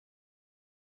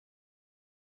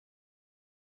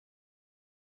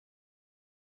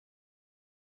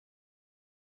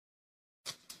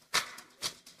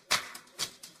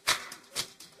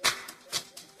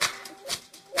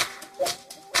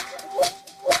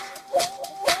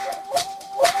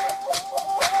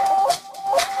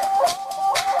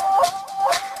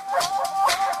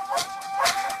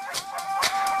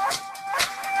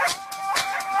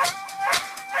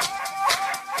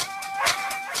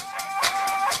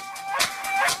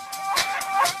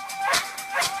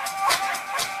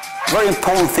very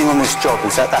important thing on this job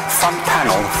is that front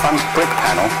panel, the front brick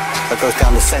panel that goes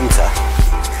down the centre,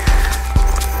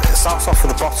 it starts off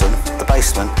with the bottom, the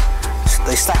basement,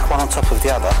 they stack one on top of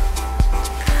the other,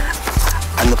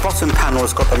 and the bottom panel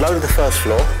has got the load of the first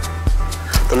floor,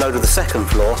 the load of the second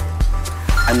floor,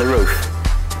 and the roof.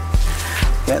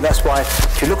 Yeah, that's why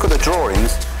if you look at the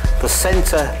drawings, the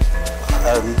centre,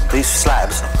 these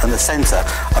slabs and the centre,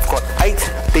 I've got 8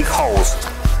 big holes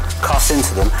cast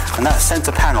into them, and that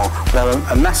centre panel will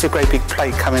have a massive great big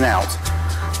plate coming out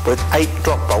with 8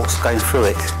 drop bolts going through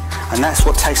it, and that's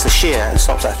what takes the shear and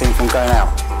stops that thing from going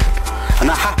out. And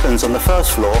that happens on the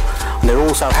first floor, and it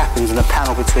also happens in the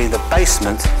panel between the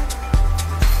basement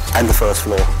and the first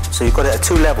floor. So you've got it at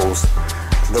 2 levels.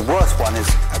 The worst one is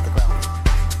at the ground.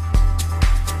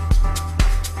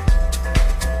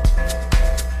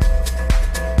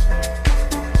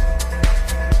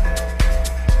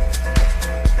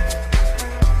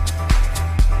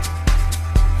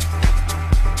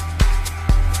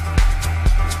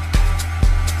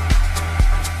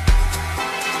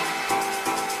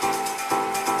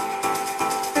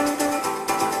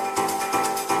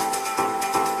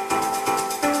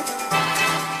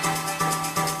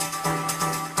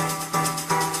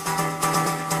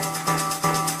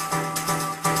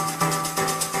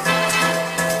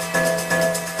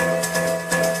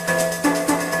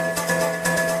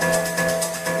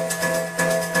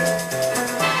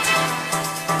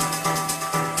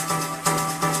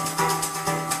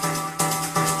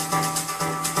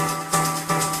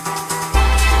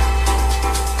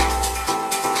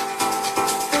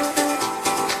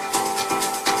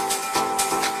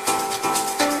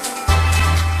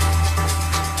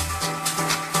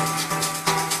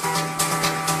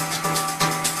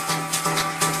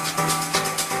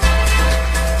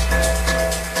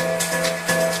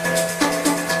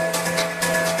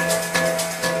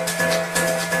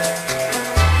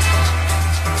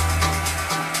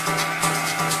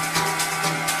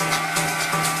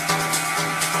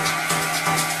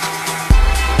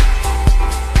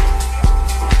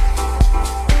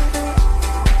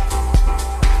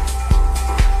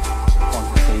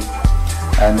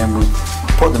 And then we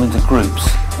put them into groups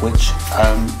which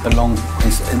belong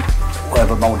in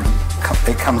whatever mould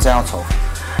it comes out of.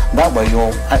 That way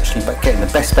you're actually getting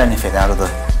the best benefit out of the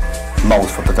mould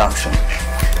for production.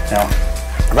 Now,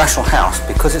 a rational house,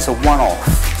 because it's a one-off,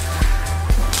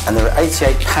 and there are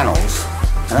 88 panels,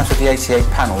 and after the 88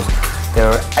 panels, there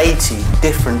are 80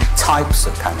 different types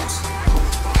of panels.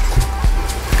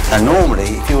 And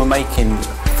normally, if you were making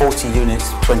 40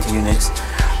 units, 20 units,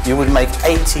 you would make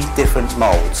 80 different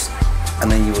moulds,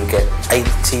 and then you would get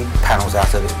 80 panels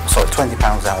out of it, sorry, 20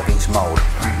 panels out of each mould.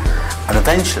 And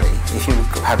eventually, if you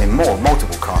were having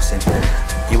multiple casting,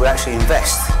 you would actually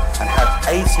invest and have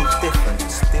 80 different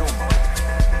steel molds.